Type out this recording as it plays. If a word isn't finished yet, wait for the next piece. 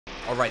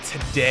Alright,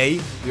 today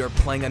we are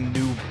playing a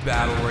new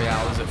battle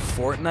royale. Is it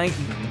Fortnite?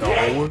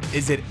 No.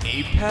 Is it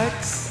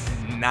Apex?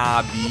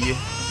 Nah, B.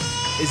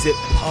 Is it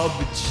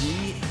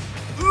PUBG?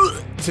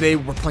 Today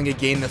we're playing a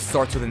game that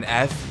starts with an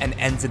F and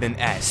ends in an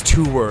S.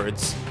 2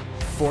 words.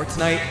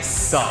 Fortnite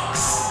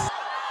sucks.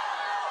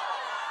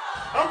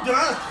 I'm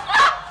done.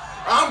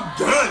 I'm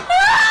done.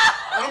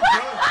 I'm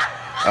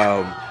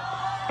done.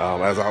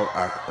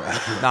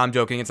 Nah, I'm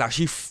joking. It's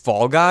actually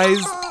Fall Guys.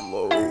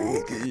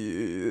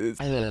 Lowkey.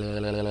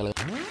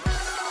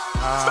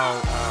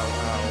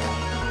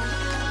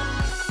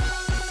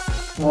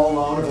 Small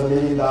amount of $1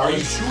 million. Are you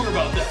sure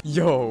about that?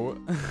 Yo.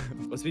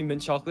 Let's be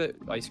mint chocolate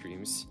ice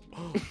creams.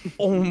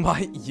 Oh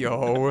my,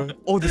 yo.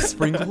 Oh, the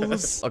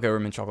sprinkles? Okay, we're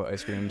mint chocolate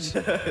ice creams.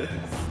 Wait,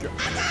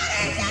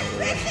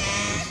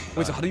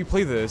 so how do you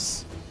play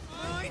this?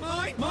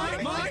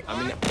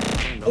 I mean,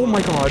 Oh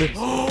my god.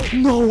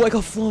 No, I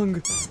got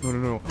flung.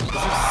 No.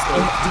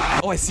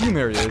 Oh, I see him,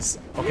 there he is.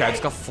 Okay, I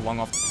just got flung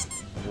off.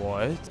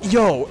 What?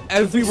 Yo,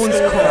 everyone's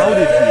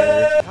crowded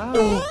here.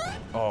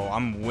 Oh,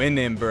 I'm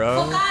winning,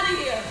 bro.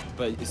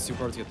 but it's super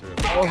hard to get through.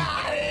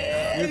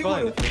 You're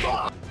fine.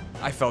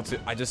 I felt it.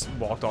 I just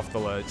walked off the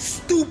ledge.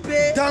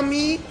 Stupid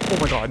dummy. Oh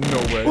my god, no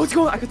way. What's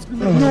going on? I could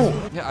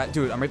No. Yeah,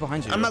 dude, I'm right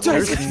behind you. I'm not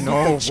There's gonna-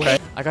 no way.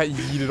 I got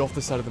yeeted off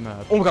the side of the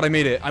map. Oh my god, I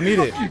made it. I made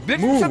it.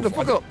 Move. Shut the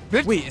fuck up,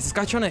 bitch. Wait, is this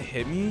guy trying to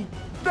hit me?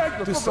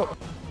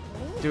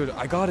 Dude,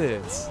 I got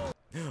it.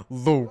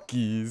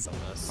 Lowkeys.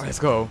 Alright, let's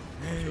go.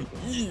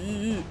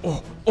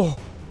 Oh,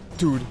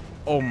 dude.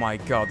 Oh my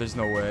god, there's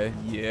no way.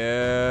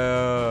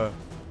 Yeah.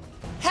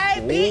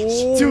 Hey,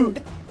 bitch.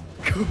 Dude.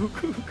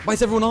 Why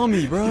is everyone on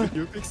me, bro?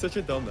 You're being such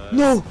a dumbass.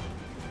 No.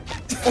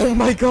 Oh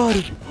my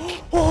god.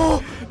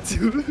 Oh,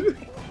 dude.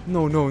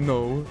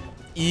 No.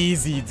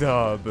 Easy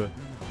dub.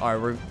 Alright,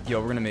 we're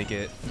gonna make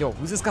it. Yo,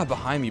 who's this guy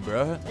behind me,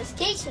 bro? It's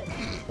Jason.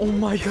 Oh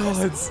my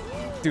god.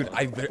 Dude,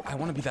 I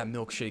want to be that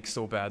milkshake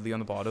so badly on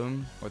the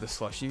bottom. Or the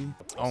slushy.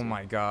 Oh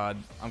my god.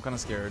 I'm kind of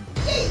scared.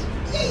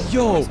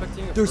 Yo,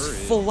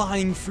 there's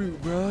flying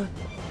fruit, bruh.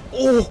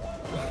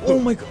 Oh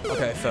my god.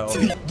 Okay, I fell.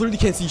 Literally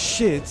can't see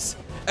shit.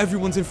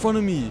 Everyone's in front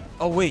of me.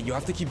 Oh wait, you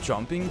have to keep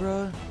jumping,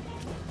 bruh?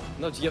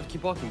 No, you have to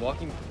keep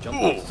walking,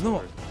 jump.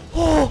 No.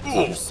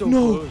 You're so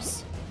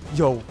close.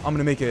 Yo, I'm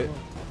gonna make it.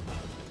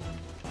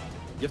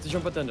 You have to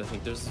jump at the end, I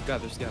think. There's a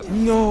gap,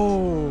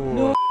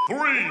 No.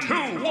 3, 2,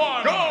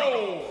 1,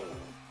 go.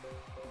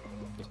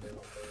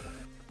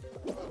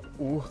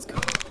 Ooh. Let's go.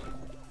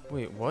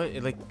 Wait, what?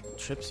 It like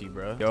trips you,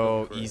 bro.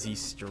 Yo, easy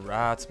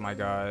strats, my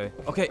guy.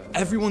 Okay,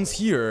 everyone's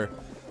here.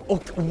 Oh,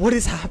 what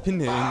is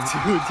happening?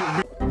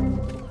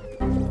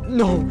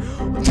 No.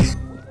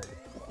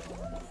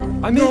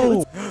 I made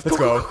it. Let's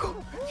go.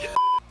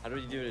 How do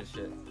you do this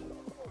shit?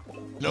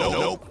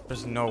 Nope.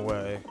 There's no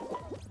way.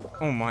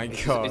 Oh my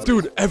god.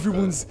 Dude,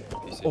 everyone's...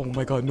 Oh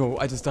my god, no.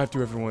 I just dived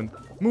through everyone.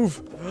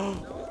 Move.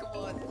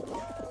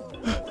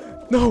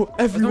 No,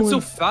 everyone. I'm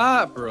so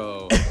fat,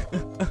 bro.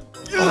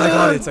 Oh,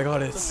 I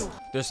got it.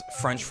 There's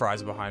French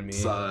fries behind me.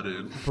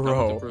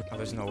 Bro. Oh,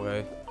 there's no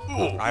way.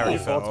 I already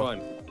Fall fell.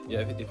 time. Yeah,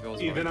 if it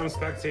falls Even I'm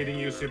spectating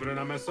you, so you better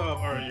not mess up,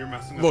 or you're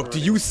messing up. Look, do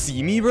you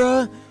see me,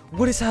 bruh?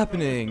 What is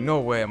happening? No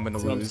way, I'm gonna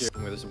I'm lose.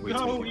 scared. There's way too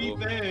No, many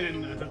people.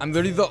 Ethan. I'm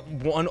literally the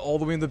one all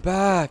the way in the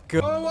back.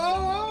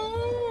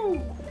 Oh.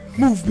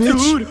 Move,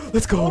 bitch. Dude.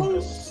 Let's go.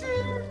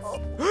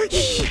 Oh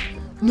shit.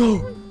 No.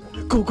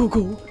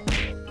 Go.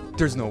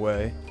 There's no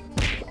way.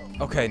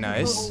 Okay,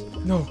 nice.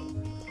 No,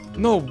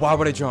 why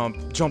would I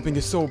jump? Jumping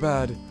is so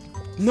bad.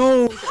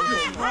 No.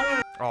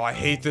 Oh, I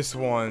hate this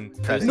one.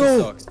 No.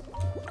 Sucks.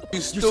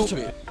 You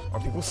stupid. Are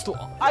people still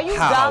on? Are you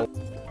How? dumb?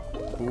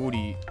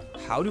 Booty.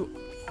 How do...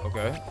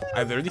 Okay.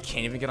 I literally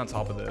can't even get on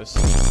top of this.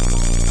 Oh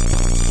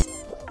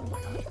my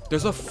god.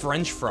 There's a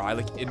French fry,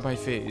 like, in my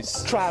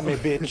face. Try me,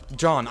 bitch.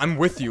 John, I'm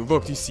with you.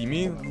 Look, do you see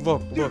me?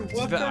 Look. See what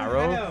the the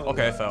arrow? hell?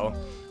 Okay, I fell.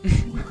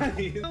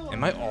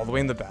 Am I all the way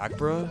in the back,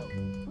 bro?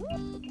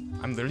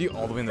 I'm literally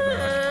all the way in the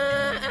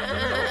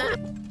back.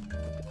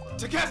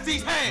 To catch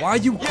these hands. Why are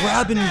you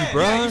grabbing me,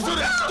 bro? Yeah, you so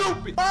that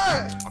stupid.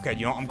 Okay,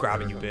 you know, I'm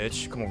grabbing you,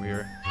 bitch. Come over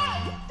here.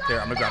 Here,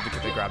 I'm gonna grab the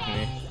kid that grabbed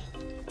me.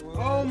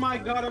 Oh my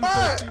god,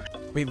 I'm so...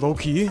 Wait,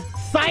 Lowkey?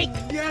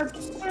 Yes,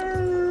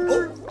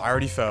 sir. I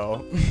already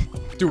fell.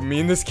 Dude, me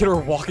and this kid are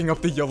walking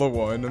up the yellow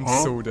one. I'm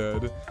so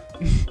dead.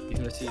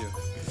 Even I see you.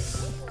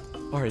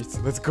 Alright,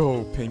 let's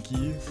go,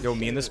 Pinky. Yo,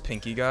 me and this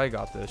Pinky guy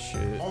got this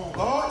shit. Oh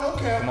god,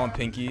 okay. Come on,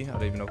 Pinky. I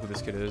don't even know who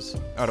this kid is.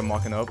 Out of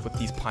mocking up with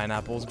these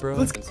pineapples,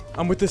 bro.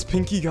 I'm with this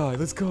Pinky guy.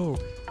 Let's go.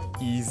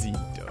 Easy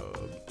dub.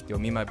 Yo,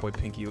 me and my boy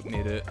Pinky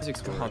made it.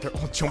 God, they're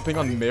all jumping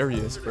on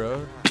Marius,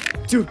 bro.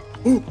 Dude.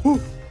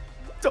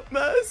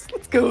 Dumbass.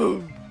 Let's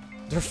go.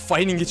 They're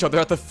fighting each other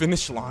at the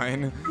finish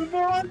line.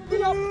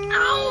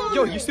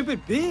 Yo, you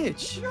stupid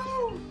bitch.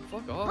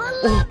 Fuck off.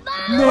 Oh,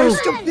 no.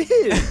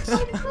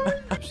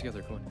 Bitch. Push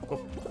together, come on.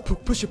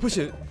 Push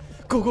it.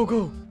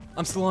 Go.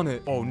 I'm still on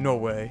it. Oh, no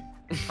way.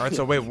 All right,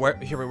 so wait, where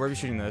are we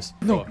shooting this?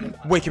 No.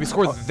 Wait, can we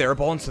score their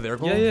ball into their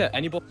goal? Yeah.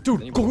 Any ball.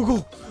 Dude, any go.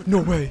 ball.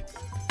 No way.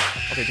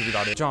 Okay, dude, we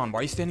got it. John, why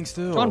are you standing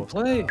still? John,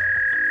 play.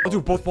 Oh,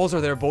 dude, both balls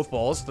are there. Both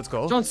balls. Let's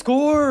go. John,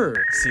 score!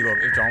 See, look,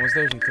 if John was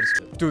there, he could have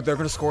scored. Dude, they're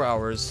gonna score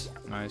ours.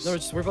 Nice. No,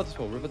 just worry about this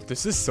ball. Worry about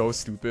This is so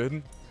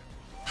stupid.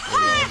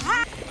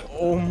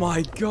 Oh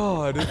my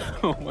god.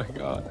 Oh my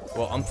god.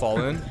 Well, I'm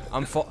falling.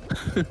 Bro,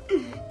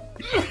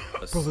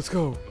 let's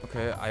go.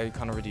 Okay, I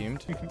kind of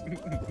redeemed.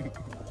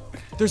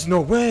 There's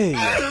no way.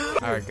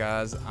 Alright,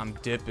 guys, I'm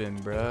dipping,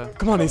 bruh.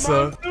 Come on,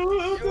 Asa.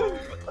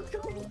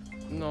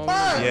 No.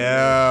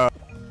 Yeah.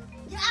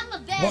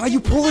 Why are you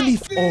pulling me?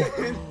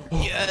 Oh.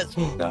 Yes.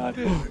 God.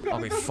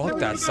 Okay, fuck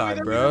that side,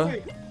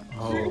 bruh.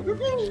 Oh.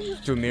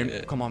 Dude,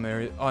 Mary, come on,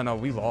 Mary. Oh, no,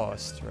 we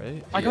lost,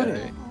 right? I got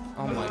it.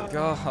 Oh my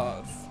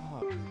god.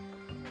 Fuck.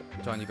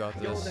 John, you got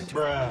this.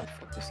 Bruh.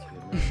 Just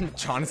kidding.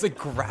 John is like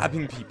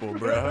grabbing people,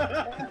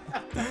 bruh.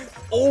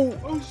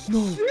 Oh,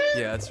 no.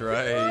 Yeah, that's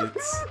right.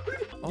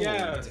 Oh,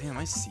 Yeah. damn,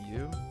 I see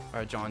you.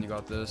 Alright, John, you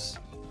got this.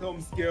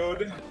 I'm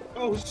scared.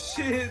 Oh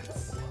shit.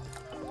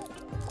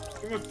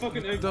 You're my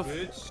fucking egg, The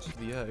bitch.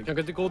 The egg. I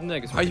got the golden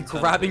egg. It's Why are you worth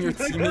 10. grabbing your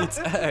teammate's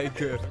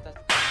egg?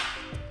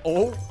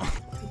 Oh.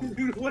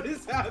 Dude, what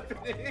is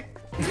happening?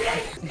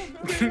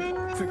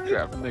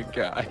 Grabbing the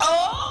guy.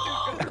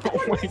 Oh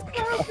my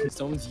god.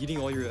 Someone's eating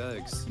all your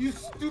eggs. You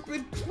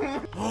stupid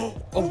cunt.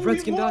 Oh,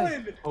 Red can die.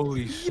 One.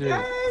 Holy shit.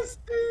 Yes,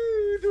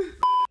 dude.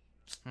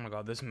 Oh my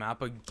god, this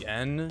map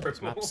again?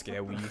 This map's scary.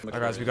 Alright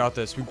guys, we got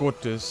this. We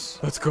got this.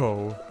 Let's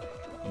go.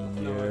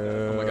 Yeah.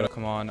 Oh my god.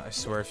 Come on, I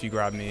swear if you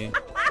grab me.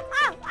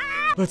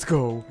 Let's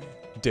go.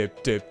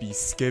 Dip, dippy,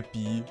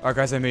 skippy. Alright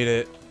guys, I made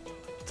it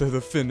to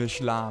the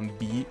finish line,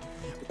 beat.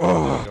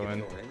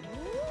 Oh.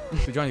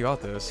 Dude, John, you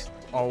got this.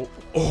 Oh.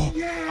 Oh.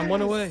 I'm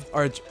one away.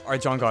 Alright,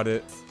 John got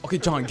it. Okay,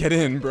 John, get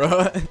in,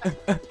 bro.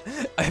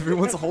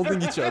 Everyone's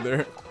holding each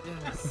other.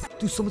 Yes.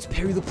 Dude, someone's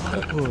parry the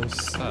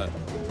platypus.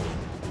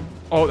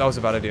 Oh, that was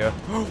a bad idea.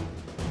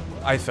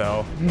 I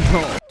fell.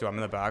 No. Dude, I'm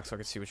in the back so I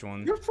can see which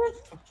one.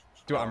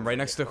 Dude, I'm right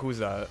next to who's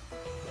that?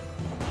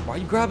 Why are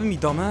you grabbing me,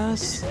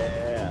 dumbass?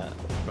 Yeah.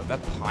 Bro, that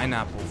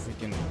pineapple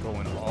freaking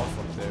going off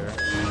up there.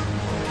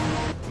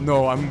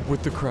 No, I'm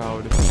with the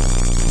crowd.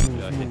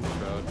 Yeah, I hate the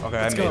crowd.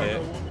 Okay, Let's I go. made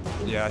it.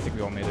 Yeah, I think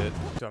we all made it.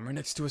 Dude, I'm right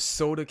next to a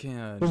soda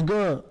can. What's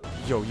good?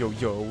 Yo, yo,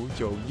 yo,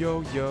 yo,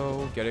 yo,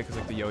 yo. Get it? Cause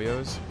like the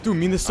yo-yos. Dude,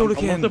 me and the soda I'm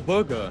can. with the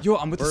burger. Yo,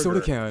 I'm with the soda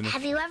Burger. can.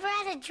 Have you ever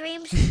had a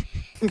dream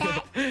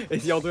that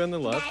Is y'all doing the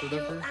left or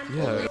whatever?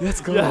 Yeah,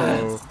 let's go.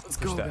 Yes. Let's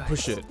Push go, that. guys.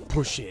 Push it.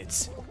 Push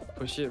it.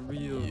 Push it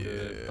real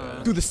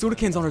good. Dude, the soda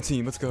can's on our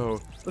team. Let's go.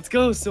 Let's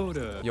go,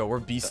 soda. Yo, we're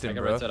I beasting,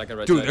 got bro. right side, I got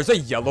right Dude, side. there's a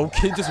yellow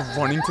kid just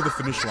running to the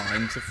finish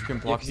line to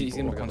freaking block 'cause he's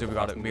people. gonna Come on, dude, we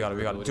got it. We got it.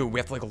 We got it. Dude, we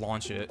have to like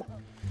launch it.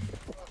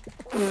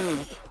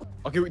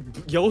 Okay,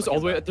 yellow's all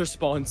the way at their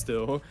spawn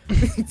still.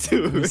 You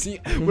Dude, see?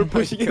 we're Oh my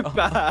pushing it God.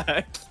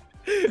 back.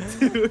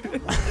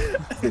 Dude.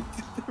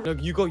 No,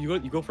 you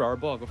go for our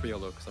ball. Go for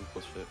yellow, cause I'm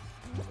close to it.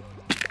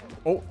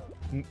 Oh,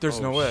 there's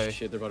no way.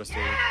 Shit, they're about to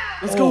steal it.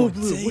 Let's Oh, go,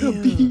 blue. What a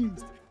damn.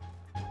 beast.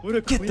 What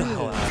a Get queen. the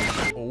hell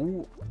out.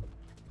 Oh.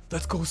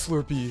 Let's go,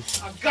 Slurpee.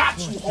 I got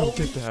you, Yo, homie.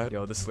 get that.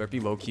 Yo, the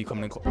Slurpee low-key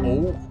coming in close.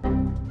 Oh.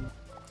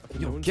 Okay,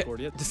 Yo, no one get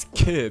scored yet. this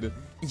kid.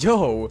 Yo. You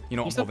know, Can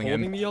you I'm stop holding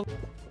holding him. me, yellow?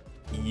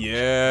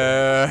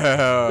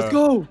 Yeah. Let's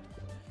go.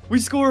 We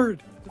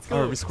scored. Let's go.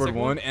 Alright, we scored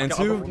Second one and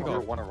Okay, I'll two. go for you,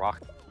 go.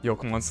 Yo,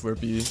 come on,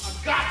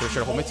 Slurpee. Got Yo,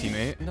 should I hold my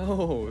teammate?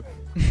 No.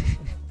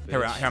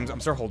 Here, I'm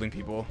start holding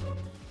people.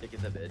 Take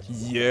it, that bitch.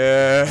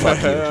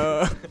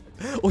 Yeah.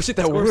 Oh shit,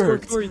 that Score, score,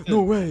 worked. score, Ethan.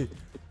 No way.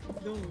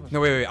 No. No,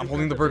 wait. I'm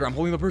holding the burger. I'm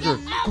holding the burger.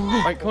 Go, go.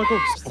 Alright, come on, go.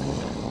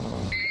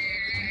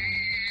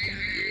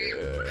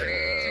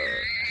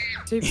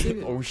 Save, save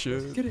it. Oh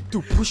shit. Get it.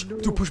 Dude, push.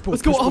 Dude, push both.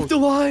 Let's go push off both. the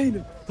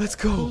line. Let's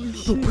go. Holy Dude,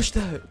 shit. push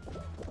that.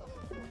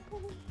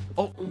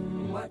 Oh.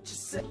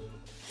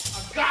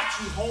 got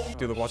you, homie.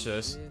 Dude, look, watch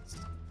this.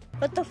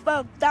 what the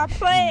fuck? Stop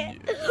playing.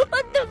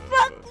 What the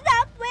fuck?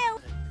 Stop playing.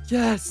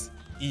 Yes.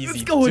 Easy.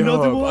 Let's go,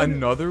 another dub. one.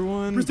 Another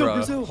one. Brazil, Bruh.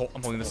 Brazil.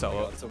 I'm holding the cell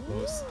up. So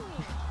close.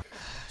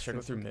 Should I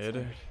go through mid?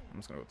 I'm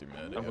just gonna go through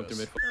mid. I'm going through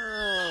mid.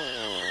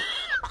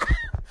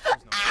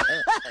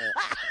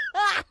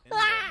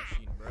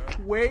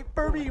 Wait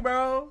for me,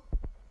 bro.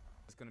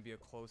 It's gonna be a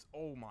close.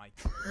 Oh my.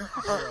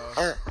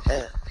 Bruh.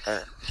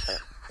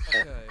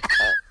 Okay.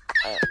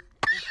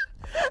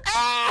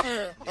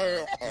 Dude,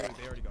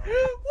 they already got it.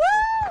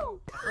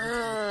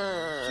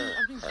 I'm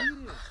getting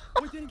cheated.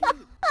 Oh, I didn't get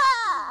it.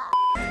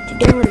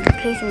 Today we'll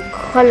play some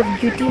Call of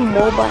Duty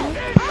Mobile.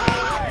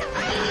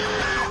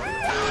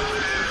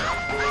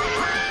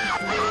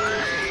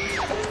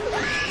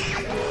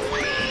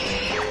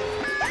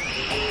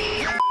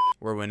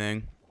 We're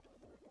winning.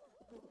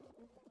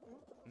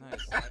 Nice.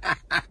 Let's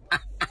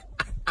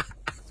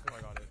go,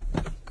 I got it.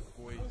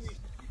 Boys.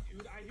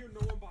 Dude, I hear no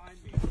one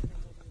behind me.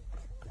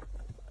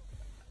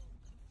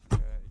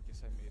 Okay, I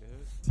guess I made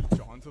it. See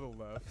John to the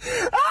left.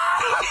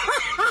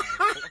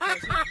 I'm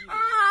still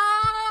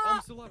alive.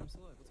 I'm still alive. Let's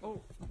go.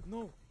 Oh,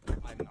 no.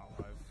 I'm not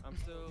alive. I'm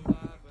still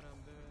alive, but I'm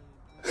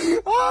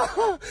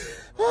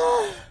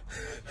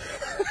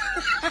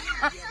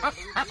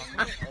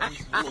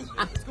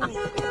Let's go.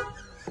 Bro.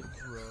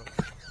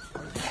 I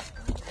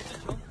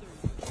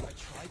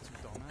tried to,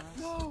 dumbass.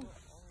 No. Oh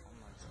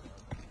my